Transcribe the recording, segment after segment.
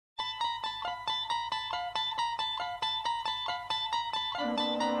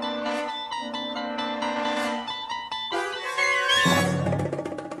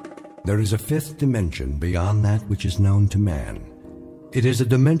There is a fifth dimension beyond that which is known to man. It is a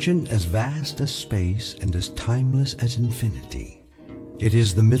dimension as vast as space and as timeless as infinity. It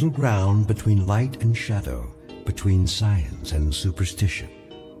is the middle ground between light and shadow, between science and superstition.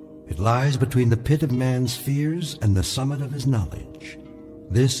 It lies between the pit of man's fears and the summit of his knowledge.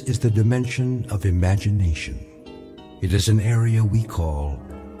 This is the dimension of imagination. It is an area we call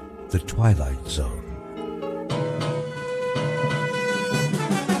the Twilight Zone.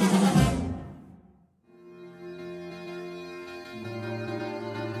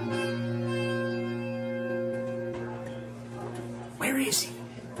 Where is he?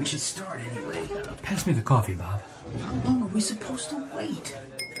 We should start anyway. Pass me the coffee, Bob. How long are we supposed to wait?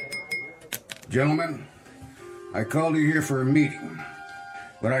 Gentlemen, I called you here for a meeting,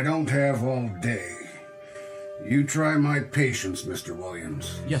 but I don't have all day. You try my patience, Mr.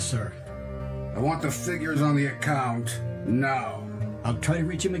 Williams. Yes, sir. I want the figures on the account now. I'll try to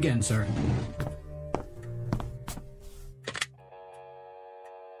reach him again, sir.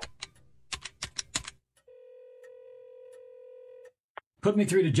 Put me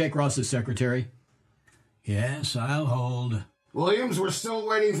through to Jake Ross's secretary. Yes, I'll hold. Williams, we're still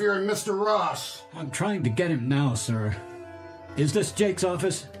waiting for your Mr. Ross. I'm trying to get him now, sir. Is this Jake's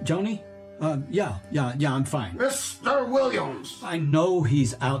office, Joni? Yeah, I'm fine. Mr. Williams! I know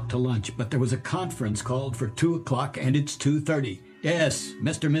he's out to lunch, but there was a conference called for 2 o'clock and it's 2:30. Yes,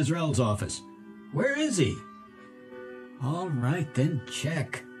 Mr. Mizrael's office. Where is he? All right, then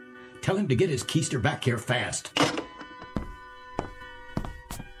check. Tell him to get his keister back here fast.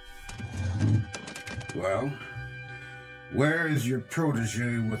 Well, where is your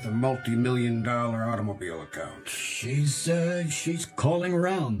protege with the multi-million-dollar automobile account? She's calling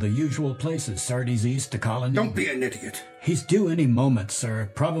around the usual places, Sardi's East to Colony. Don't be an idiot. He's due any moment, sir.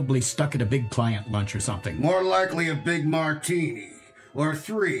 Probably stuck at a big client lunch or something. More likely a big martini, or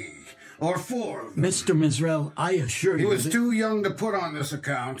 3, or 4. Mr. Mizrael, I assure you... He was too young to put on this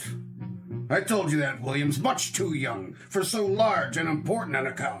account. I told you that, Williams. Much too young for so large and important an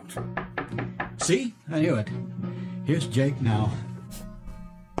account. See? I knew it. Here's Jake now.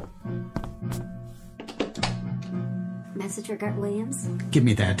 Message for Gert Williams? Give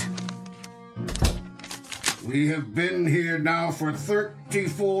me that. We have been here now for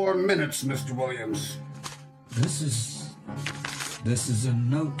 34 minutes, Mr. Williams. This is a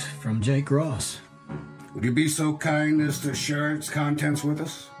note from Jake Ross. Would you be so kind as to share its contents with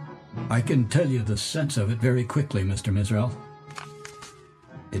us? I can tell you the sense of it very quickly, Mr. Mizrael.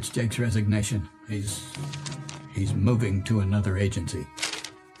 It's Jake's resignation. He's moving to another agency.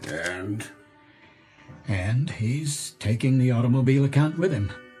 And he's taking the automobile account with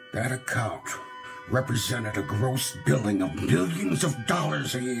him. That account represented a gross billing of millions of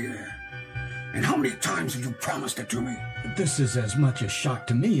dollars a year. And how many times have you promised it to me? This is as much a shock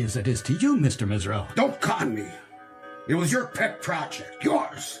to me as it is to you, Mr. Mizrael. Don't con me. It was your pet project,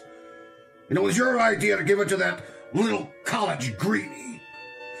 yours. And it was your idea to give it to that little college greenie.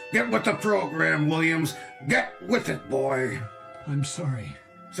 Get with the program, Williams. Get with it, boy. I'm sorry.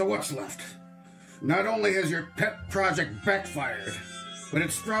 So what's left? Not only has your pet project backfired, but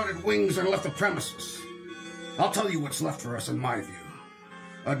it's sprouted wings and left the premises. I'll tell you what's left for us in my view.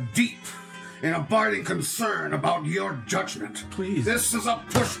 A deep and abiding concern about your judgment. Please. This is a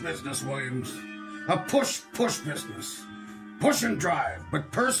push business, Williams. A push business. Push and drive,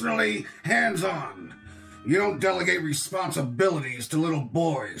 but personally hands-on. You don't delegate responsibilities to little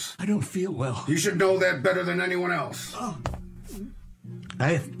boys. I don't feel well. You should know that better than anyone else. Oh.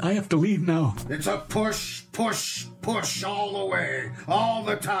 I have to leave now. It's a push all the way, all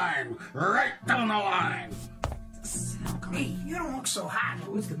the time, right down the line. Hey, you don't look so hot.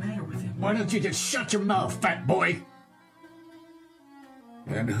 What's the matter with him? Why don't you just shut your mouth, fat boy?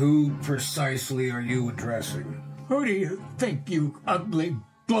 And who precisely are you addressing? Who do you think, you ugly,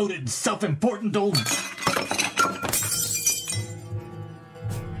 bloated, self-important old...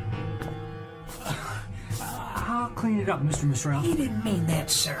 I'll clean it up, Mr. Mizrael. He didn't mean that,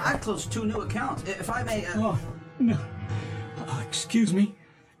 sir. I closed 2 new accounts. If I may... Oh, no. Excuse me.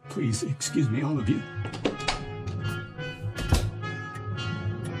 Please, excuse me, all of you.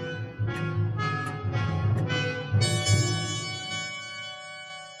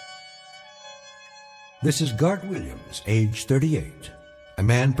 This is Gart Williams, age 38, a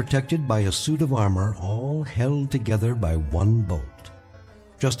man protected by a suit of armor all held together by one bolt.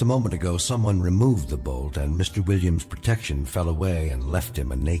 Just a moment ago, someone removed the bolt and Mr. Williams' protection fell away and left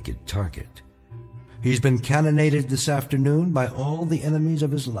him a naked target. He's been cannonaded this afternoon by all the enemies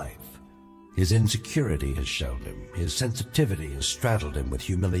of his life. His insecurity has shelled him. His sensitivity has straddled him with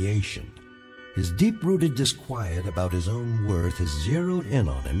humiliation. His deep-rooted disquiet about his own worth has zeroed in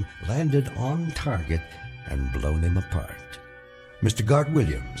on him, landed on target, and blown him apart. Mr. Gart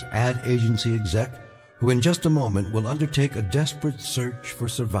Williams, ad agency exec, who in just a moment will undertake a desperate search for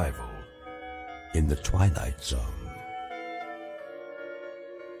survival in the Twilight Zone.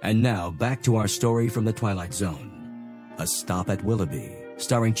 And now, back to our story from the Twilight Zone. A Stop at Willoughby,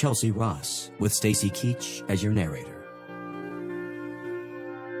 starring Chelsea Ross, with Stacy Keach as your narrator.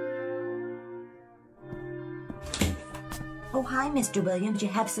 Oh, hi, Mr. Williams. You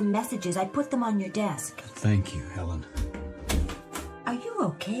have some messages. I put them on your desk. Thank you, Helen. Are you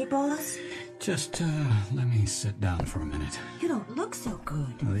okay, boss? Just, let me sit down for a minute. You don't look so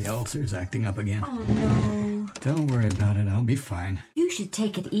good. The ulcer's acting up again. Oh, no. Don't worry about it. I'll be fine. You should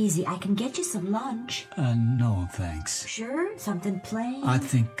take it easy. I can get you some lunch. No, thanks. Sure? Something plain? I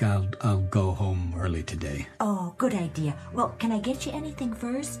think I'll go home early today. Oh, good idea. Well, can I get you anything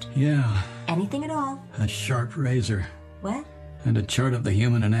first? Yeah, Anything at all? a sharp razor. What? And a chart of the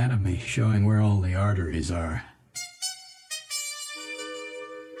human anatomy showing where all the arteries are.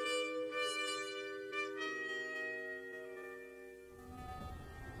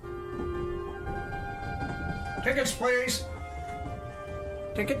 Tickets, please.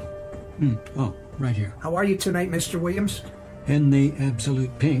 Ticket? Oh, right here. How are you tonight, Mr. Williams? In the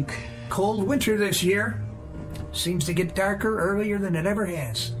absolute pink. Cold winter this year. Seems to get darker earlier than it ever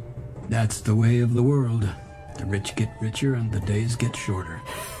has. That's the way of the world. The rich get richer and the days get shorter.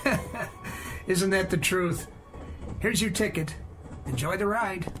 Isn't that the truth? Here's your ticket. Enjoy the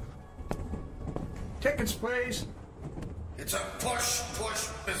ride. Tickets, please. It's a push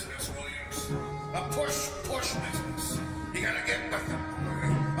business, Williams. A push business. You gotta get with it,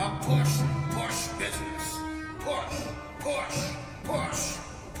 boy. A push business.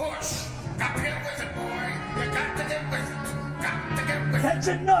 Push. Got to get with it, boy. You got to get with it. That's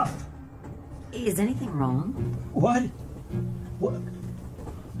enough! Is anything wrong? What?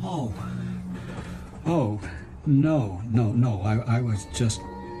 Oh, no. I was just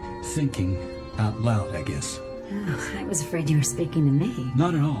thinking out loud, I guess. Oh, I was afraid you were speaking to me.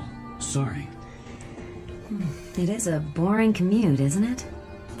 Not at all. Sorry. It is a boring commute, isn't it?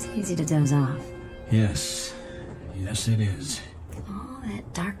 It's easy to doze off. Yes, it is. All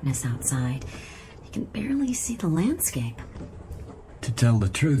that darkness outside. You can barely see the landscape. To tell the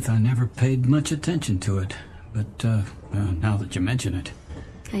truth, I never paid much attention to it. But, now that you mention it.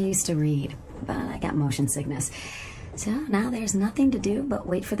 I used to read, but I got motion sickness. So now there's nothing to do but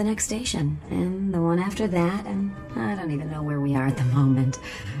wait for the next station, and the one after that, and I don't even know where we are at the moment.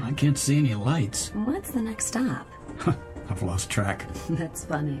 I can't see any lights. What's the next stop? I've lost track. That's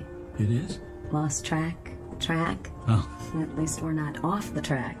funny. It is? Lost track? Oh, At least we're not off the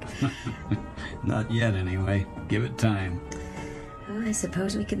track. not yet anyway. Give it time. Oh, I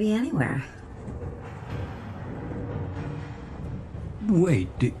suppose we could be anywhere. Wait,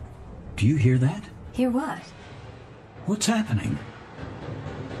 do you hear that? Hear what? What's happening?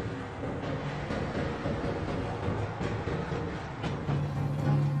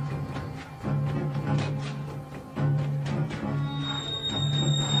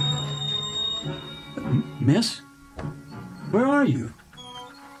 Miss? Where are you?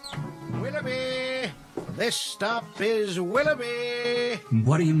 Willoughby! This stop is Willoughby!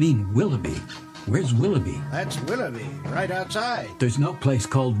 What do you mean, Willoughby? Where's Willoughby? That's Willoughby, right outside. There's no place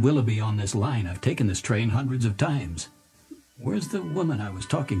called Willoughby on this line. I've taken this train hundreds of times. Where's the woman I was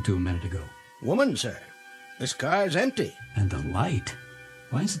talking to a minute ago? Woman, sir. This car's empty. And the light.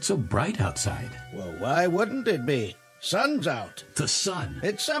 Why is it so bright outside? Well, why wouldn't it be? Sun's out. The sun.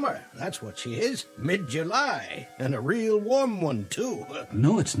 It's summer. That's what she is. Mid-July. And a real warm one, too.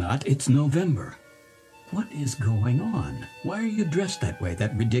 No, it's not. It's November. What is going on? Why are you dressed that way?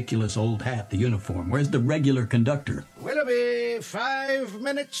 That ridiculous old hat, the uniform. Where's the regular conductor? Willoughby,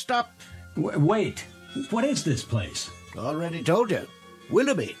 5-minute stop. Wait. What is this place? Already told you.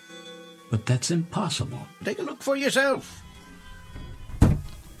 Willoughby. But that's impossible. Take a look for yourself.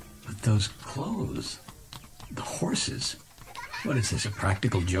 But those clothes. The horses. What is this, a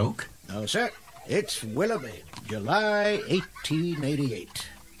practical joke? No, sir. It's Willoughby, July 1888.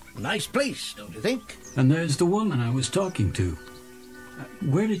 Nice place, don't you think? And there's the woman I was talking to.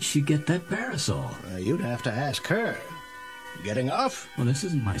 Where did she get that parasol? You'd have to ask her. Getting off? Well, this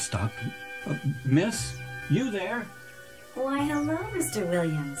isn't my stop. Miss, you there? Why, hello, Mr.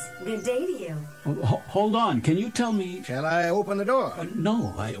 Williams. Good day to you. Hold on. Can you tell me... Shall I open the door?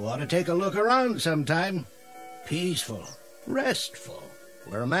 No, You ought to take a look around sometime. Peaceful, restful,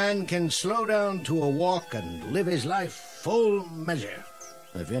 where a man can slow down to a walk and live his life full measure.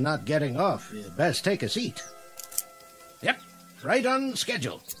 If you're not getting off, you'd best take a seat. Yep, right on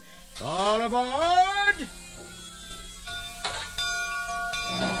schedule. All aboard!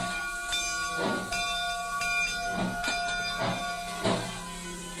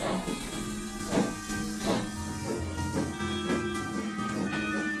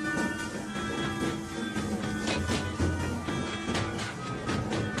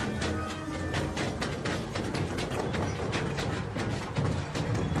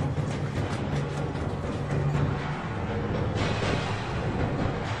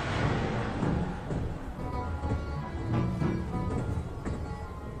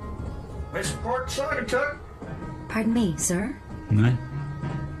 Westport Saugatuck. Pardon me, sir?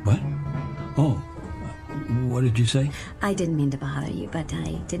 What? Oh, what did you say? I didn't mean to bother you, but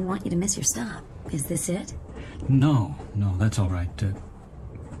I didn't want you to miss your stop. Is this it? No, that's all right.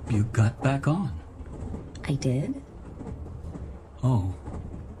 You got back on. I did? Oh,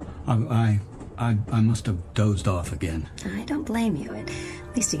 I must have dozed off again. I don't blame you. At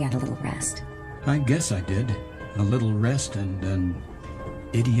least you got a little rest. I guess I did. A little rest and an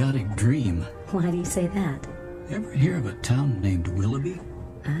idiotic dream. Why do you say that? Ever hear of a town named Willoughby?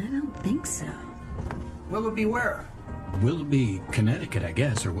 I don't think so. Willoughby where? Willoughby, Connecticut, I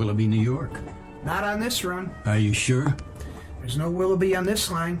guess, or Willoughby, New York. Not on this run. Are you sure? There's no Willoughby on this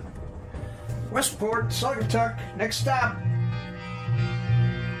line. Westport, Saugatuck, next stop.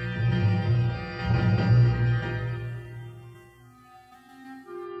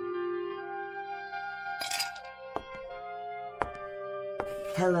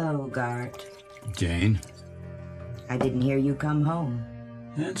 Hello, Gart. Jane? I didn't hear you come home.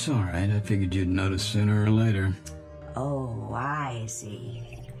 That's all right. I figured you'd notice sooner or later. Oh, I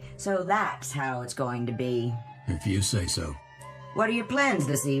see. So that's how it's going to be. If you say so. What are your plans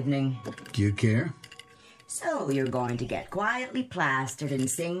this evening? Do you care? So you're going to get quietly plastered and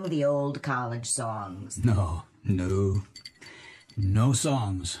sing the old college songs. No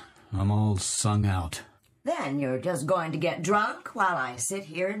songs. I'm all sung out. Then you're just going to get drunk while I sit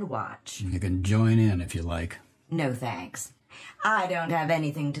here and watch. You can join in if you like. No thanks. I don't have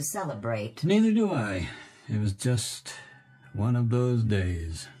anything to celebrate. Neither do I. It was just one of those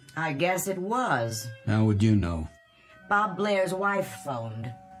days. I guess it was. How would you know? Bob Blair's wife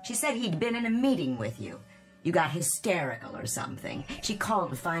phoned. She said he'd been in a meeting with you. You got hysterical or something. She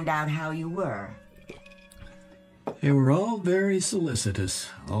called to find out how you were. They were all very solicitous,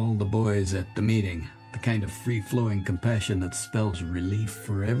 all the boys at the meeting. The kind of free-flowing compassion that spells relief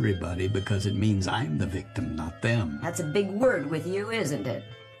for everybody because it means I'm the victim, not them. That's a big word with you, isn't it?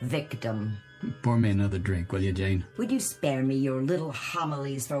 Victim. Pour me another drink, will you, Jane? Would you spare me your little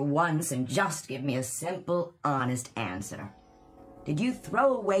homilies for once and just give me a simple, honest answer? Did you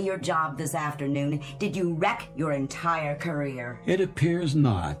throw away your job this afternoon? Did you wreck your entire career? It appears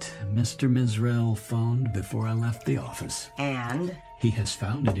not. Mr. Mizrael phoned before I left the office. And? He has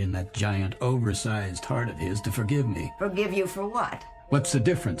found it in that giant, oversized heart of his to forgive me. Forgive you for what? What's the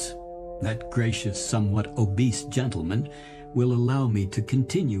difference? That gracious, somewhat obese gentleman will allow me to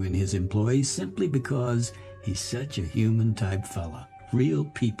continue in his employ simply because he's such a human-type fella. Real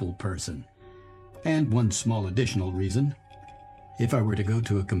people person. And one small additional reason. If I were to go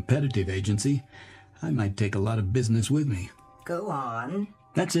to a competitive agency, I might take a lot of business with me. Go on.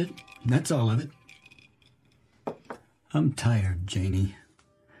 That's it. That's all of it. I'm tired, Janie.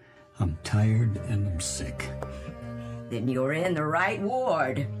 I'm tired and I'm sick. Then you're in the right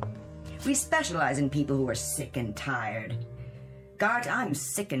ward. We specialize in people who are sick and tired. Gart, I'm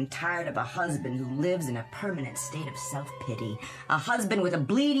sick and tired of a husband who lives in a permanent state of self-pity. A husband with a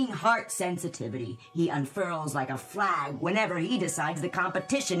bleeding heart sensitivity. He unfurls like a flag whenever he decides the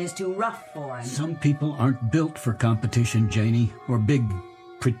competition is too rough for him. Some people aren't built for competition, Janie, or big,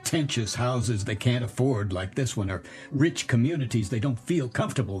 pretentious houses they can't afford like this one, or rich communities they don't feel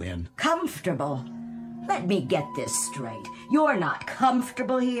comfortable in. Comfortable? Let me get this straight. You're not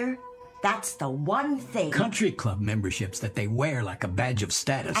comfortable here? That's the one thing. Country club memberships that they wear like a badge of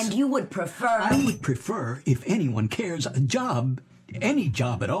status. And you would prefer... I would prefer, if anyone cares, a job, any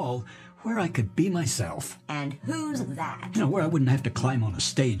job at all, where I could be myself. And who's that? You know, where I wouldn't have to climb on a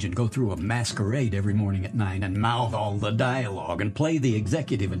stage and go through a masquerade every morning at 9 and mouth all the dialogue and play the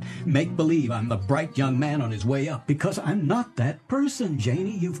executive and make believe I'm the bright young man on his way up. Because I'm not that person,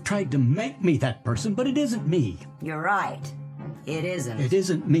 Janie. You've tried to make me that person, but it isn't me. You're right. It isn't. It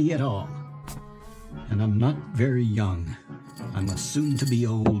isn't me at all. And I'm not very young. I'm a soon-to-be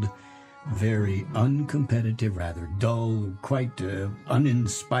old, very uncompetitive, rather dull, quite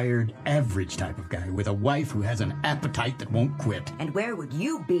uninspired, average type of guy with a wife who has an appetite that won't quit. And where would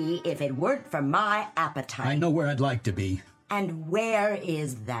you be if it weren't for my appetite? I know where I'd like to be. And where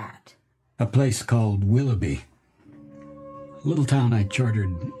is that? A place called Willoughby. A little town I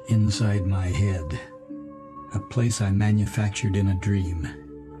chartered inside my head. A place I manufactured in a dream.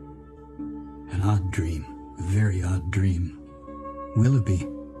 An odd dream. A very odd dream. Willoughby.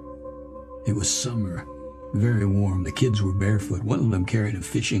 It was summer. Very warm. The kids were barefoot. One of them carried a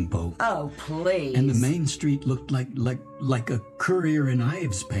fishing pole. Oh, please. And the main street looked like a Currier and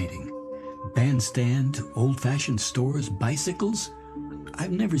Ives painting. Bandstand, old-fashioned stores, bicycles.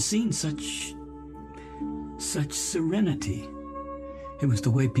 I've never seen such serenity. It was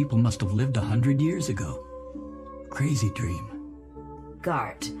the way people must have lived 100 years ago. Crazy dream.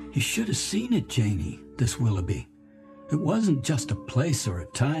 Gart. You should have seen it, Janie, this Willoughby. It wasn't just a place or a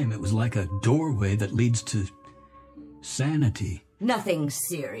time. It was like a doorway that leads to sanity. Nothing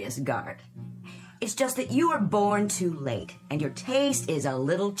serious, Gart. It's just that you were born too late, and your taste is a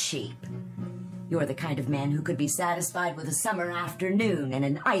little cheap. You're the kind of man who could be satisfied with a summer afternoon and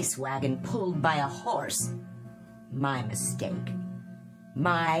an ice wagon pulled by a horse. My mistake.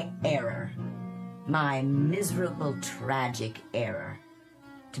 My error. My miserable, tragic error.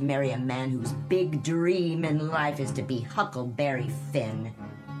 To marry a man whose big dream in life is to be Huckleberry Finn.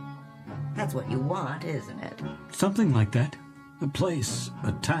 That's what you want, isn't it? Something like that. A place,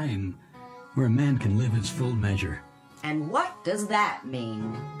 a time, where a man can live his full measure. And what does that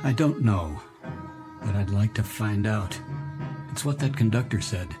mean? I don't know, but I'd like to find out. It's what that conductor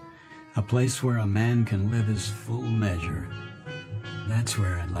said. A place where a man can live his full measure. That's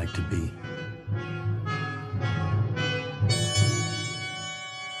where I'd like to be.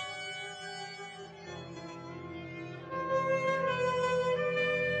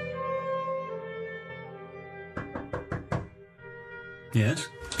 Yes?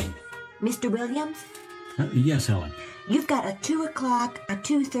 Mr. Williams? Yes, Helen. You've got a 2 o'clock, a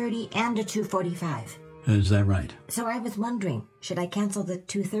 2:30, and a 2:45. Is that right? So I was wondering, should I cancel the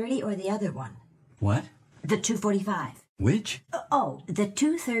 2:30 or the other one? What? The 2:45. Which? Oh, the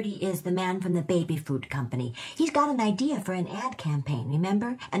 2:30 is the man from the baby food company. He's got an idea for an ad campaign,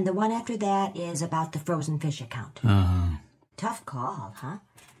 remember? And the one after that is about the frozen fish account. Tough call, huh?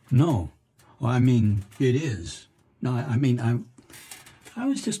 No. Well, I mean, it is. No, I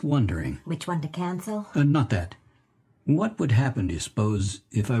was just wondering. Which one to cancel? Not that. What would happen, do you suppose,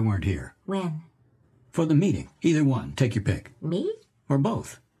 if I weren't here? When? For the meeting. Either one. Take your pick. Me? Or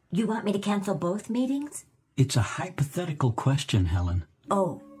both. You want me to cancel both meetings? It's a hypothetical question, Helen.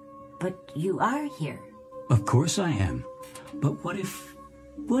 Oh, but you are here. Of course I am. But what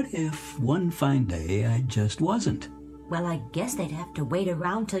if one fine day I just wasn't? Well, I guess they'd have to wait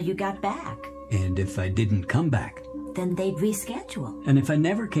around till you got back. And if I didn't come back? Then they'd reschedule. And if I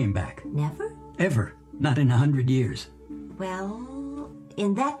never came back? Never? Ever. Not in 100 years. Well,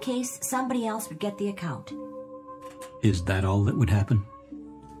 in that case, somebody else would get the account. Is that all that would happen?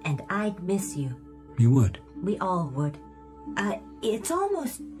 And I'd miss you. You would? We all would. It's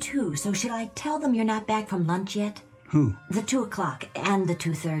almost 2, so should I tell them you're not back from lunch yet? Who? The 2 o'clock and the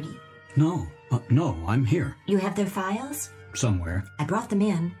 2:30. No, I'm here. You have their files? Somewhere. I brought them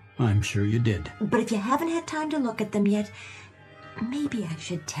in. I'm sure you did. But if you haven't had time to look at them yet, maybe I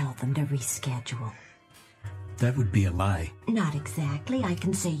should tell them to reschedule. That would be a lie. Not exactly. I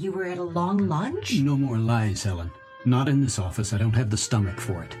can say you were at a long lunch. No more lies, Helen. Not in this office. I don't have the stomach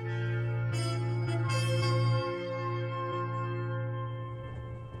for it.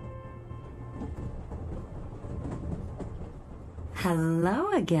 Hello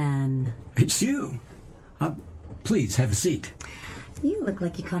again. It's you. Please, have a seat. You look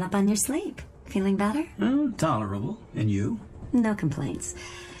like you caught up on your sleep. Feeling better? Oh, tolerable. And you? No complaints.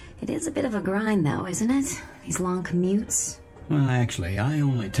 It is a bit of a grind, though, isn't it? These long commutes. Well, actually, I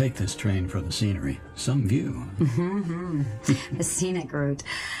only take this train for the scenery. Some view. The scenic route.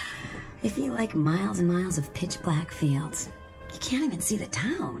 I feel like miles and miles of pitch-black fields. You can't even see the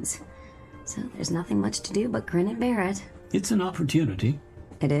towns. So there's nothing much to do but grin and bear it. It's an opportunity.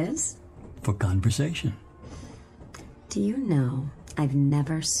 It is? For conversation. Do you know, I've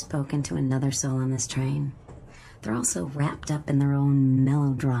never spoken to another soul on this train. They're all so wrapped up in their own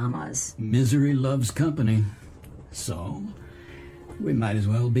melodramas. Misery loves company. So, we might as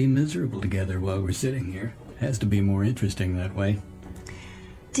well be miserable together while we're sitting here. Has to be more interesting that way.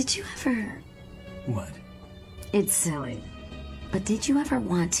 Did you ever... What? It's silly. But did you ever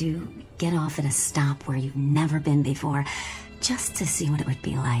want to get off at a stop where you've never been before, just to see what it would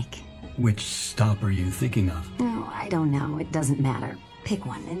be like? Which stop are you thinking of? Oh, I don't know. It doesn't matter. Pick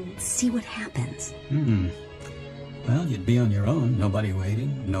one and see what happens. Well, you'd be on your own. Nobody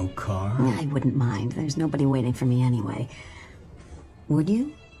waiting. No car. I wouldn't mind. There's nobody waiting for me anyway. Would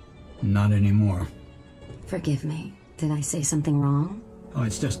you? Not anymore. Forgive me. Did I say something wrong? Oh,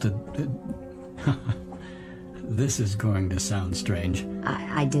 it's just This is going to sound strange.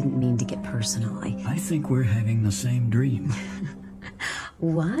 I didn't mean to get personal. I think we're having the same dream.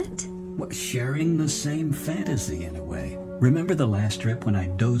 What? Well, sharing the same fantasy in a way. Remember the last trip when I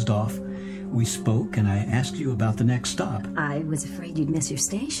dozed off? We spoke and I asked you about the next stop. I was afraid you'd miss your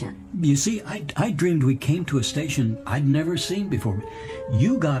station. You see, I dreamed we came to a station I'd never seen before.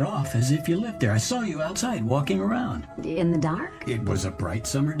 You got off as if you lived there. I saw you outside walking around. In the dark? It was a bright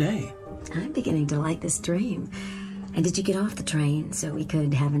summer day. I'm beginning to like this dream. And did you get off the train so we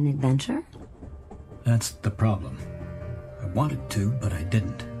could have an adventure? That's the problem. I wanted to, but I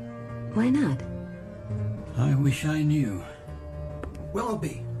didn't. Why not? I wish I knew.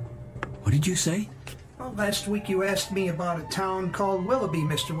 Willoughby. What did you say? Well, last week you asked me about a town called Willoughby,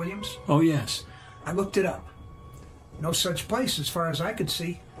 Mr. Williams. Oh, yes. I looked it up. No such place as far as I could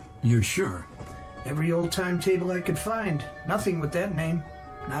see. You're sure? Every old timetable I could find. Nothing with that name.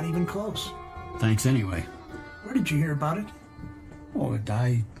 Not even close. Thanks anyway. Where did you hear about it? Oh,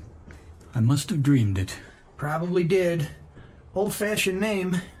 I must have dreamed it. Probably did. Old-fashioned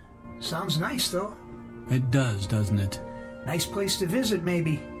name. Sounds nice, though. It does, doesn't it? Nice place to visit,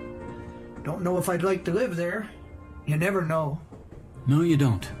 maybe. Don't know if I'd like to live there. You never know. No, you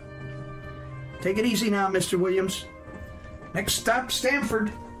don't. Take it easy now, Mr. Williams. Next stop,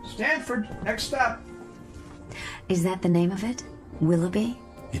 Stanford. Stanford, next stop. Is that the name of it? Willoughby?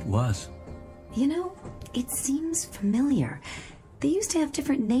 It was. You know, it seems familiar. They used to have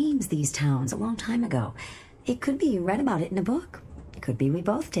different names, these towns, a long time ago. It could be you read about it in a book. It could be we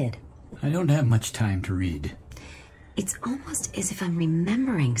both did. I don't have much time to read. It's almost as if I'm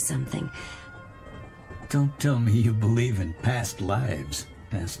remembering something. Don't tell me you believe in past lives.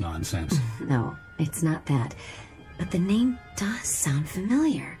 That's nonsense. No, it's not that. But the name does sound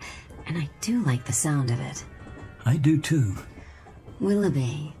familiar, and I do like the sound of it. I do too.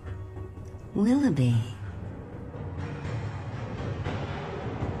 Willoughby. Willoughby.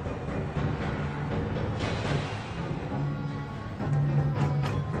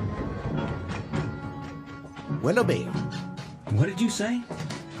 Willoughby. What did you say?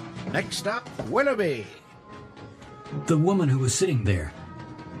 Next stop, Willoughby. The woman who was sitting there.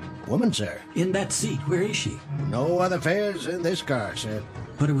 Woman, sir. In that seat. Where is she? No other fares in this car, sir.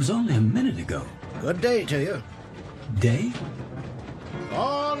 But it was only a minute ago. Good day to you. Day?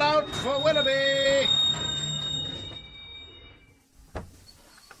 All out for Willoughby!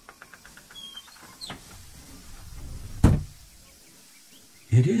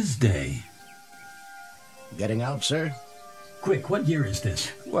 It is day. Getting out, sir? Quick, what year is this?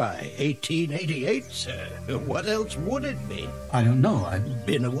 Why, 1888, sir. What else would it be? I don't know. I've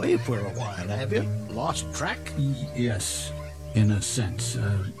Been away for a while, have you? Lost track? Yes, in a sense.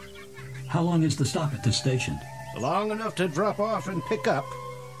 How long is the stop at this station? Long enough to drop off and pick up.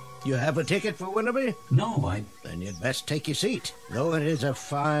 You have a ticket for Willoughby? No, Then you'd best take your seat. Though it is a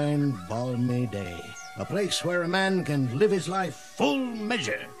fine, balmy day. A place where a man can live his life full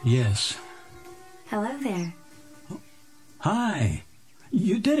measure. Yes. Hello there. Hi.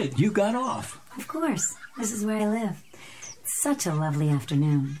 You did it. You got off. Of course. This is where I live. It's such a lovely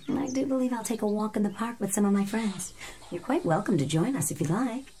afternoon. And I do believe I'll take a walk in the park with some of my friends. You're quite welcome to join us if you'd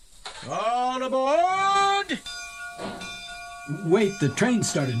like. All aboard! Wait, the train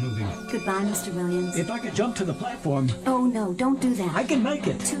started moving. Goodbye, Mr. Williams. If I could jump to the platform. Oh, no, don't do that. I can make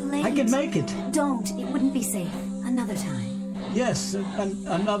it. Too late. I can make it. Don't. It wouldn't be safe. Another time. Yes,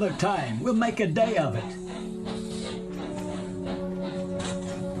 another time. We'll make a day of it.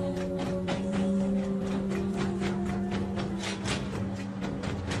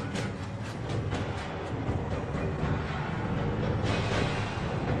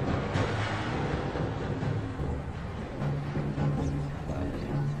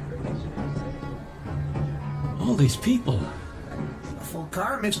 All these people. A full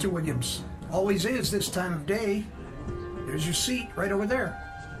car, Mr. Williams. Always is this time of day. There's your seat right over there.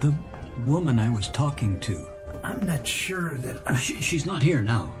 The woman I was talking to. I'm not sure that She's not here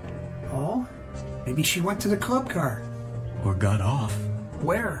now. Oh? Maybe she went to the club car. Or got off.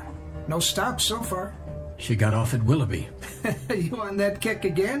 Where? No stops so far. She got off at Willoughby. You on that kick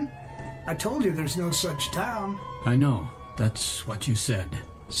again? I told you there's no such town. I know. That's what you said.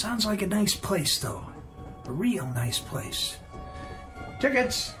 Sounds like a nice place, though. A real nice place.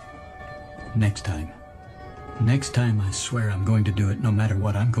 Tickets! Next time. Next time, I swear I'm going to do it no matter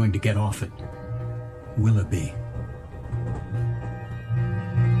what. I'm going to get off it. Willoughby.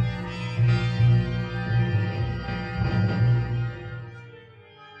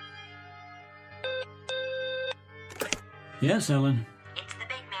 Yes, Ellen. It's the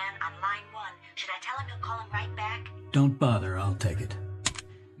big man on line 1. Should I tell him you'll call him right back? Don't bother. I'll take it.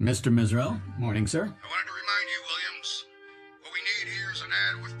 Mr. Mizrael. Morning, sir. I wanted to remind you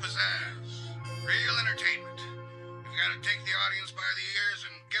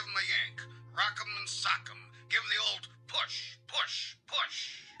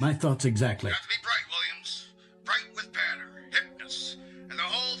My thoughts exactly. Got to be bright, Williams. Bright with patter, hipness, and the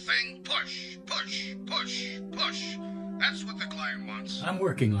whole thing push, push, push, push. That's what the client wants. I'm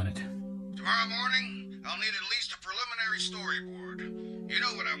working on it. Tomorrow morning, I'll need at least a preliminary storyboard. You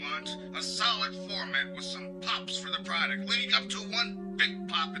know what I want. A solid format with some pops for the product, leading up to one big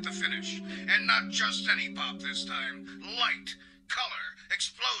pop at the finish. And not just any pop this time. Light, color,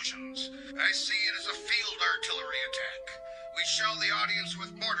 explosions. I see it as a field artillery attack. We shell the audience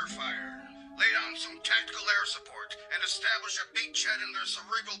with mortar fire, lay down some tactical air support, and establish a beachhead in their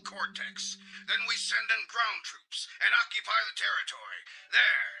cerebral cortex. Then we send in ground troops and occupy the territory.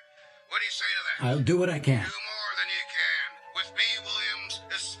 There. What do you say to that? I'll do what I can. Do more than you can. With me, Williams,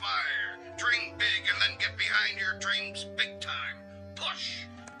 aspire, dream big, and then get behind your dreams big time. Push,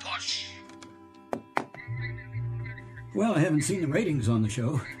 push. Well, I haven't seen the ratings on the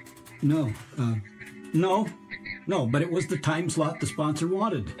show. No, but it was the time slot the sponsor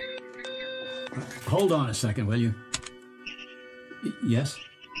wanted. Hold on a second, will you? Yes?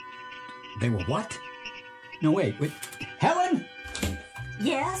 They were what? No, wait. Helen?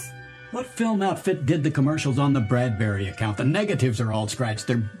 Yes? What film outfit did the commercials on the Bradbury account? The negatives are all scratched.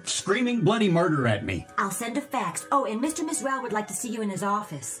 They're screaming bloody murder at me. I'll send a fax. Oh, and Mr. Misrell would like to see you in his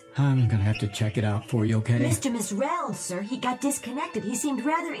office. I'm gonna have to check it out for you, okay? Mr. Misrell, sir, he got disconnected. He seemed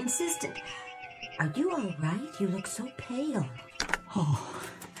rather insistent. Are you all right? You look so pale. Oh,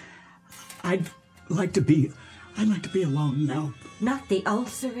 I'd like to be alone now. Not the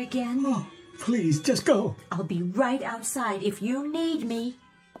ulcer again? Oh, please, just go. I'll be right outside if you need me.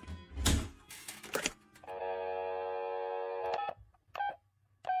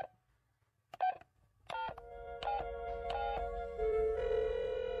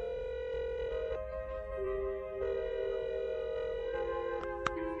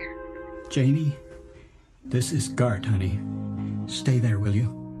 Janie, this is Gart, honey. Stay there, will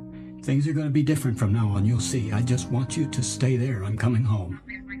you? Things are going to be different from now on, you'll see. I just want you to stay there. I'm coming home.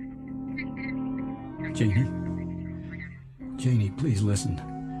 Janie, please listen.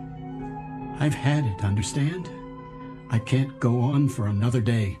 I've had it, understand? I can't go on for another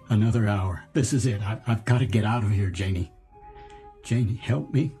day, another hour. This is it. I've got to get out of here, Janie. Janie,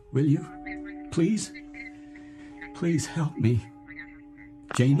 help me, will you? Please? Please help me.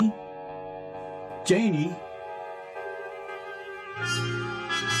 Janie? Janie?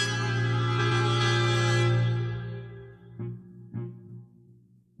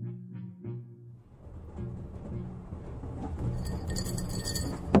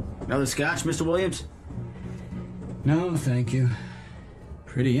 Another scotch, Mr. Williams? No, thank you.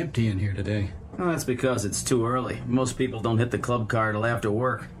 Pretty empty in here today. Well, that's because it's too early. Most people don't hit the club car till after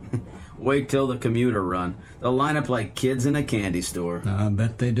work. Wait till the commuter run. They'll line up like kids in a candy store. I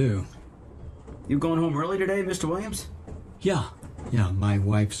bet they do. You going home early today, Mr. Williams? Yeah, my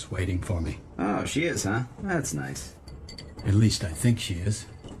wife's waiting for me. Oh, she is, huh? That's nice. At least I think she is.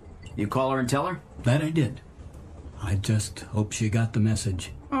 You call her and tell her? That I did. I just hope she got the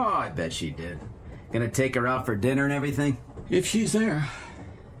message. Oh, I bet she did. Gonna take her out for dinner and everything? If she's there.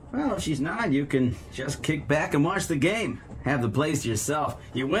 Well, if she's not, you can just kick back and watch the game. Have the place to yourself.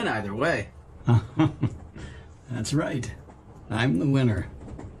 You win either way. That's right. I'm the winner,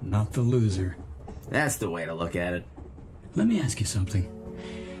 not the loser. That's the way to look at it. Let me ask you something.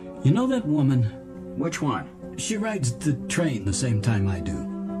 You know that woman? Which one? She rides the train the same time I do.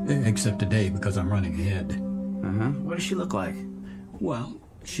 Except today because I'm running ahead. What does she look like? Well,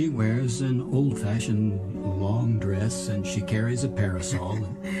 she wears an old-fashioned long dress and she carries a parasol.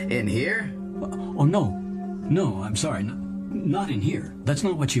 In here? Oh, no, I'm sorry. Not in here. That's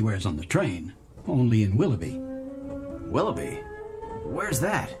not what she wears on the train. Only in Willoughby. Willoughby? Where's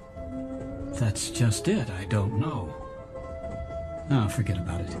that? That's just it. I don't know. Oh, forget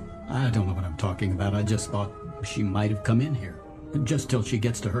about it. I don't know what I'm talking about. I just thought she might have come in here. Just till she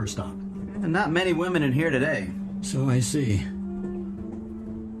gets to her stop. Not many women in here today. So I see.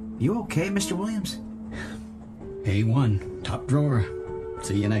 You okay, Mr. Williams? A1. Top drawer.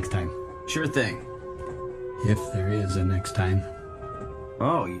 See you next time. Sure thing. If there is a next time.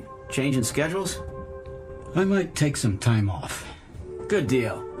 Oh, you changing schedules? I might take some time off. Good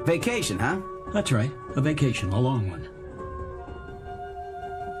deal. Vacation, huh? That's right. A vacation. A long one.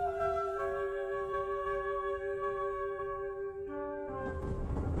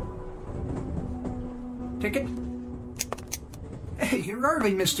 Ticket? Hey, you're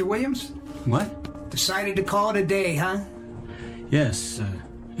early, Mr. Williams. What? Decided to call it a day, huh? Yes,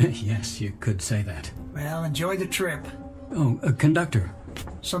 yes, you could say that. Well, enjoy the trip. Oh, conductor.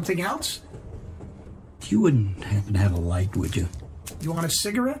 Something else? You wouldn't happen to have a light, would you? You want a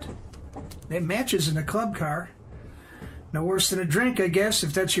cigarette? They have matches in the club car. No worse than a drink, I guess,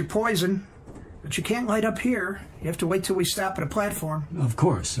 if that's your poison. But you can't light up here. You have to wait till we stop at a platform. Of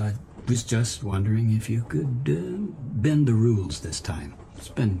course. I was just wondering if you could bend the rules this time. It's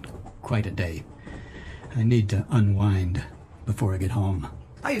been quite a day. I need to unwind before I get home.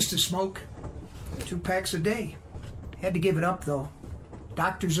 I used to smoke 2 packs a day. Had to give it up, though.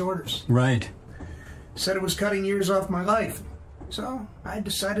 Doctor's orders. Right. Said it was cutting years off my life. So I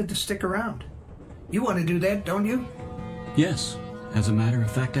decided to stick around. You want to do that, don't you? Yes. As a matter of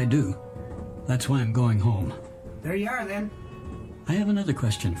fact, I do. That's why I'm going home. There you are, then. I have another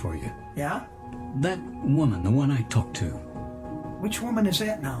question for you. Yeah? That woman, the one I talked to. Which woman is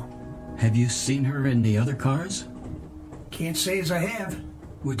that now? Have you seen her in the other cars? Can't say as I have.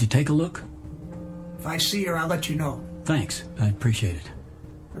 Would you take a look? If I see her, I'll let you know. Thanks. I appreciate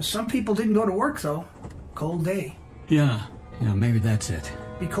it. Some people didn't go to work, though. Cold day. Yeah, maybe that's it.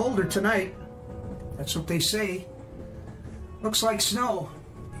 Be colder tonight. That's what they say. Looks like snow.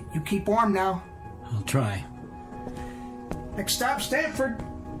 You keep warm now. I'll try. Next stop, Stanford.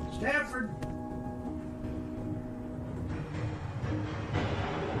 Stanford.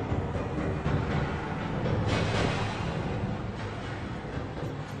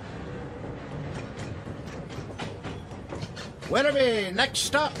 Willoughby, next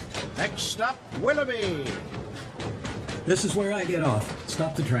stop. Next stop, Willoughby. This is where I get off.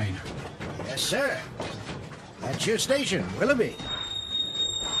 Stop the train. Yes, sir. That's your station, Willoughby.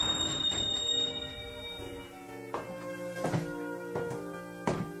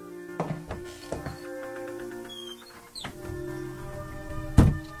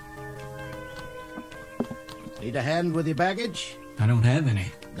 Need a hand with your baggage? I don't have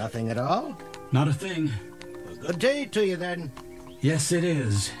any. Nothing at all? Not a thing. A good day to you, then. Yes, it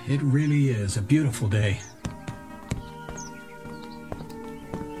is. It really is a beautiful day.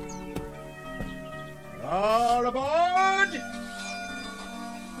 All aboard!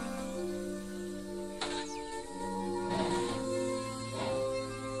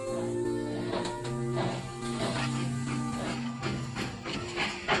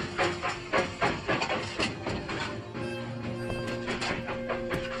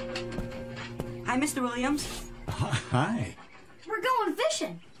 Hi, Mr. Williams. Hi. We're going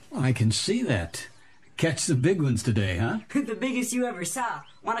fishing. I can see that. Catch the big ones today, huh? The biggest you ever saw.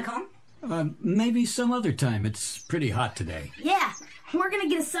 Wanna come? Maybe some other time. It's pretty hot today. Yeah, we're gonna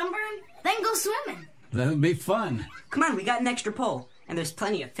get a sunburn, then go swimming. That'll be fun. Come on, we got an extra pole, and there's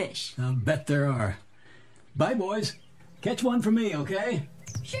plenty of fish. I'll bet there are. Bye, boys. Catch one for me, okay?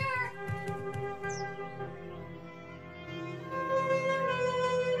 Sure.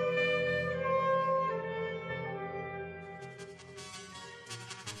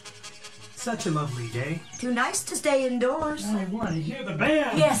 Such a lovely day. Too nice to stay indoors. I want to hear the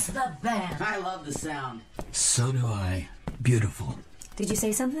band. Yes, the band. I love the sound. So do I. Beautiful. Did you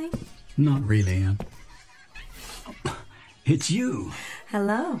say something? Not really. It's you.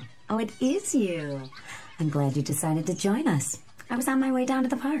 Hello. Oh, it is you. I'm glad you decided to join us. I was on my way down to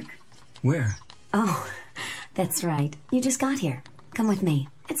the park. Where? Oh, that's right. You just got here. Come with me.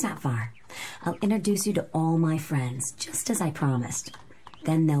 It's not far. I'll introduce you to all my friends, just as I promised.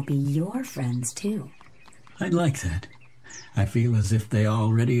 Then they'll be your friends, too. I'd like that. I feel as if they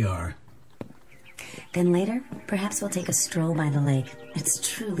already are. Then later, perhaps we'll take a stroll by the lake. It's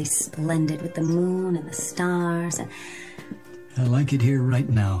truly splendid with the moon and the stars and... I like it here right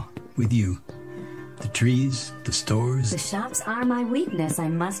now, with you. The trees, the stores. The shops are my weakness, I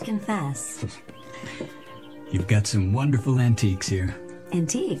must confess. You've got some wonderful antiques here.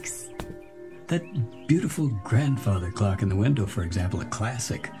 Antiques? That beautiful grandfather clock in the window, for example, a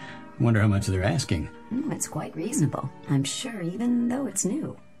classic. Wonder how much they're asking. It's quite reasonable, I'm sure, even though it's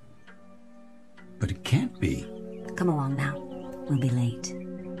new. But it can't be. Come along now. We'll be late.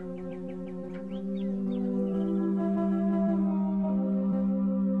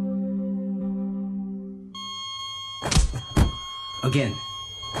 Again.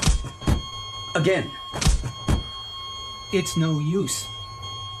 Again. It's no use.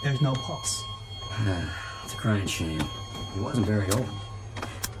 There's no pulse. It's a crying shame. He wasn't very old.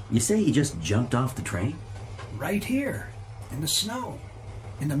 You say he just jumped off the train? Right here, in the snow,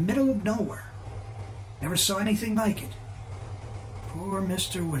 in the middle of nowhere. Never saw anything like it. Poor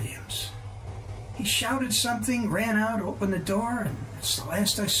Mr. Williams. He shouted something, ran out, opened the door, and that's the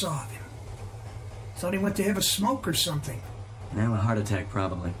last I saw of him. Thought he went to have a smoke or something. Now a heart attack,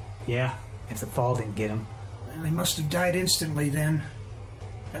 probably. Yeah, if the fall didn't get him. Well, he must have died instantly then.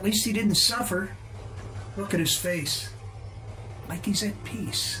 At least he didn't suffer. Look at his face. Like he's at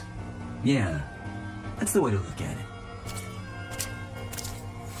peace. Yeah, that's the way to look at it.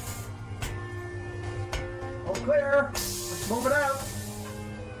 All clear. Move it out.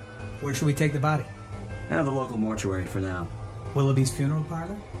 Where should we take the body? Now the local mortuary for now. Willoughby's funeral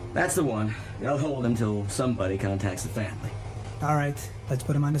parlor? That's the one. They'll hold him till somebody contacts the family. All right, let's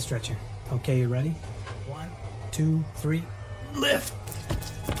put him on the stretcher. Okay, you ready? 1, 2, 3, lift!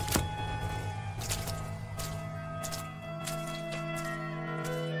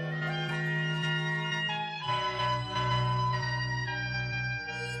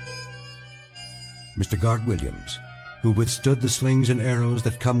 Mr. Gart Williams, who withstood the slings and arrows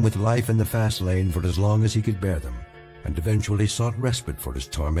that come with life in the fast lane for as long as he could bear them, and eventually sought respite for his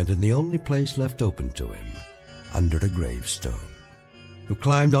torment in the only place left open to him, under a gravestone, who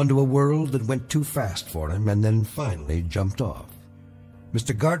climbed onto a world that went too fast for him and then finally jumped off.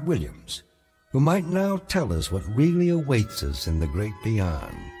 Mr. Gart Williams, who might now tell us what really awaits us in the great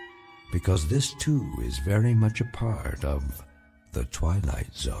beyond, because this too is very much a part of the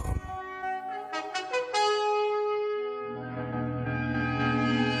Twilight Zone.